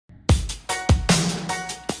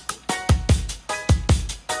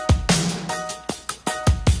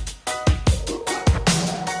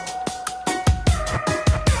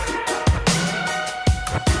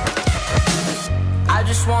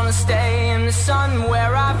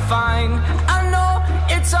somewhere I find. I know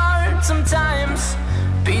it's hard sometimes,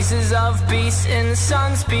 pieces of peace in the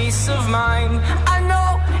sun's peace of mind. I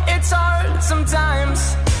know it's hard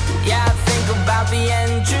sometimes, yeah, I think about the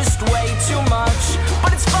end just way too much.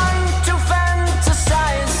 But it's fun to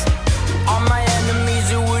fantasize on my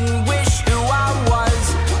enemies who wouldn't wish who I was.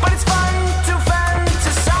 But it's fun to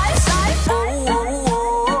fantasize. Oh, oh,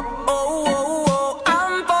 oh, oh, oh, oh,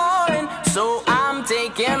 I'm falling, so I'm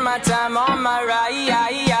taking my time on my ride.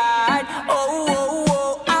 Oh, oh,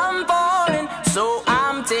 oh, I'm falling, so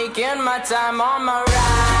I'm taking my time on my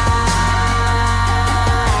ride.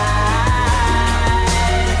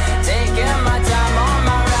 Taking my time on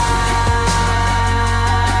my ride.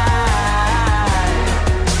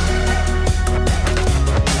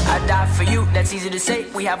 I die for you, that's easy to say.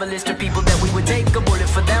 We have a list of people that we would take. A bullet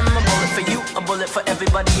for them, a bullet for you, a bullet for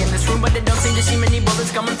everybody in this room. But they don't seem to see many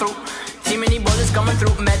bullets coming through. See many bullets coming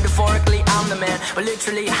through. Metaphorically, I'm the man, but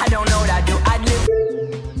literally, I don't know what I do. I'd live